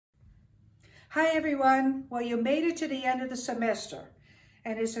Hi everyone. Well, you made it to the end of the semester,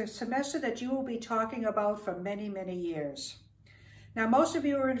 and it's a semester that you will be talking about for many, many years. Now, most of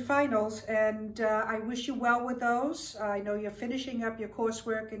you are in finals, and I wish you well with those. I know you're finishing up your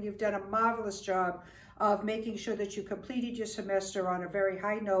coursework, and you've done a marvelous job of making sure that you completed your semester on a very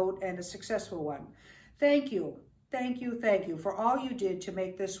high note and a successful one. Thank you, thank you, thank you for all you did to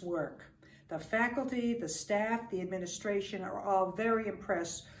make this work. The faculty, the staff, the administration are all very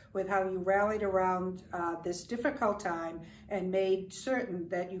impressed with how you rallied around this difficult time and made certain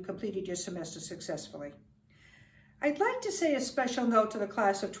that you completed your semester successfully. I'd like to say a special note to the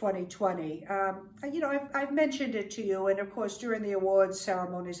class of 2020. I've mentioned it to you, and of course during the awards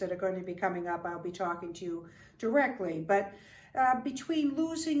ceremonies that are going to be coming up, I'll be talking to you directly. But between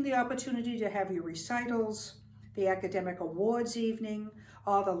losing the opportunity to have your recitals, the academic awards evening,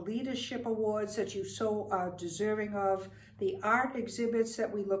 all the leadership awards that you so are deserving of, the art exhibits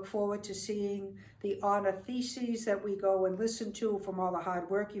that we look forward to seeing, the honor theses that we go and listen to from all the hard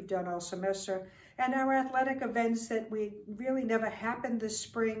work you've done all semester, and our athletic events that we really never happened this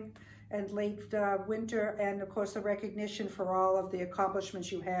spring and late winter, and of course the recognition for all of the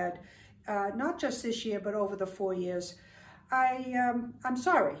accomplishments you had, not just this year, but over the 4 years. I'm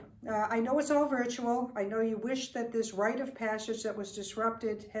sorry. I know it's all virtual. I know you wish that this rite of passage that was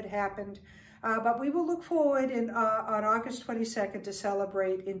disrupted had happened, but we will look forward on August 22nd to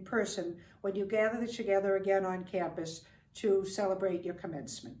celebrate in person when you gather together again on campus to celebrate your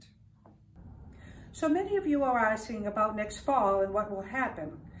commencement. So many of you are asking about next fall and what will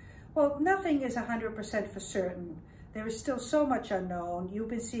happen. Well, nothing is 100% for certain. There is still so much unknown. You've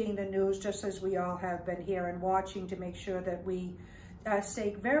been seeing the news just as we all have been here and watching to make sure that we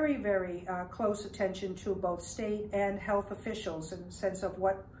stay very, very close attention to both state and health officials in the sense of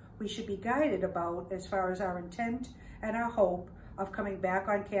what we should be guided about as far as our intent and our hope of coming back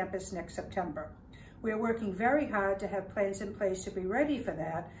on campus next September. We're working very hard to have plans in place to be ready for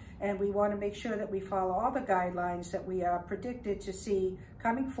that, and we want to make sure that we follow all the guidelines that we are predicted to see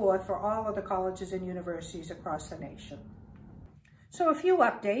coming forth for all of the colleges and universities across the nation. So a few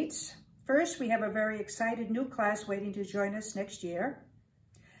updates. First, we have a very excited new class waiting to join us next year.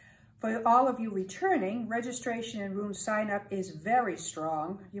 For all of you returning, registration and room sign-up is very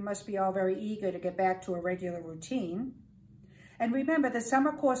strong. You must be all very eager to get back to a regular routine. And remember, the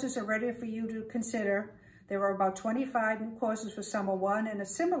summer courses are ready for you to consider. There are about 25 new courses for summer 1 and a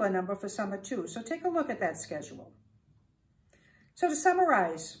similar number for summer 2. So take a look at that schedule. So to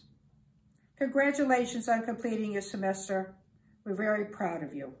summarize, congratulations on completing your semester. We're very proud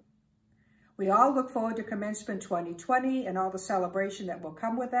of you. We all look forward to commencement 2020 and all the celebration that will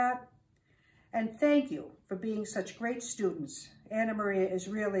come with that. And thank you for being such great students. Anna Maria is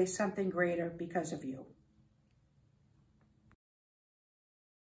really something greater because of you.